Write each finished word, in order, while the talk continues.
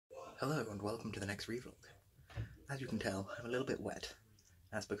Hello and welcome to the next ReeVlog. As you can tell, I'm a little bit wet.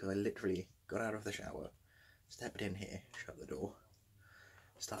 That's because I literally got out of the shower, stepped in here, shut the door,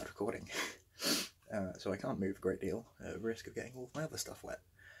 started recording. So I can't move a great deal, at risk of getting all of my other stuff wet.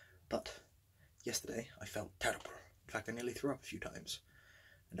 But yesterday I felt terrible. In fact, I nearly threw up a few times.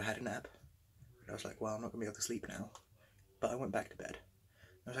 And I had a nap. And I was like, well, I'm not going to be able to sleep now. But I went back to bed.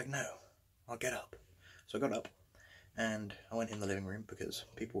 I was like, no, I'll get up. So I got up. And I went in the living room because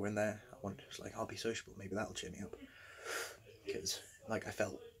people were in there. I was like, I'll be sociable, maybe that'll cheer me up. Because, like, I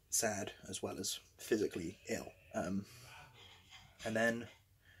felt sad as well as physically ill. And then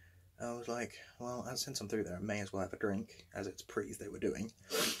I was like, well, since I'm through there, I may as well have a drink, as it's prees they were doing.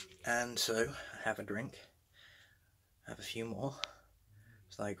 And so, I have a drink, have a few more.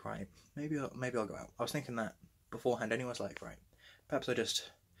 It's like, right, maybe I'll go out. I was thinking that beforehand anyway. I was like, right, perhaps I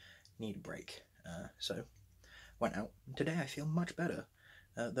just need a break. So went out. Today I feel much better,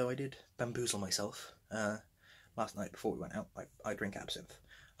 though I did bamboozle myself. Last night before we went out, I drink absinthe.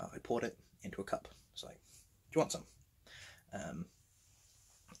 I poured it into a cup. It's like, do you want some?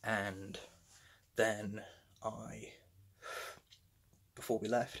 And then before we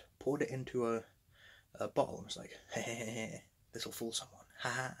left, poured it into a bottle. I was like, hey, this will fool someone,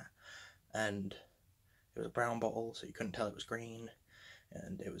 ha. And it was a brown bottle, so you couldn't tell it was green.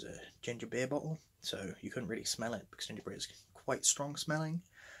 And it was a ginger beer bottle, so you couldn't really smell it because ginger beer is quite strong smelling.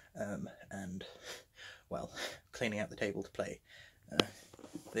 And, well, cleaning out the table to play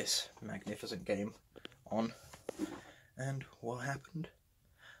this magnificent game on. And what happened?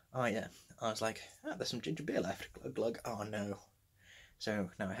 Oh yeah, I was like, there's some ginger beer left, glug glug, oh no. So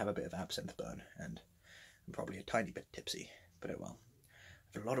now I have a bit of absinthe burn, and I'm probably a tiny bit tipsy, but oh well.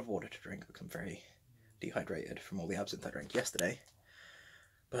 I have a lot of water to drink because I'm very dehydrated from all the absinthe I drank yesterday.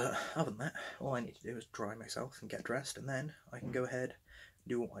 But other than that, all I need to do is dry myself and get dressed, and then I can go ahead and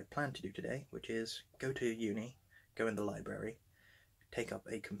do what I plan to do today, which is go to uni, go in the library, take up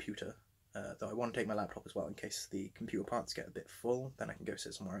a computer, though I want to take my laptop as well in case the computer parts get a bit full, then I can go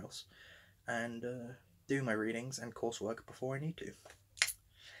sit somewhere else, and do my readings and coursework before I need to.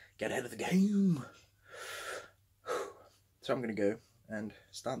 Get ahead of the game! So I'm going to go and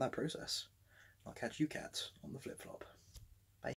start that process. I'll catch you cats on the flip-flop.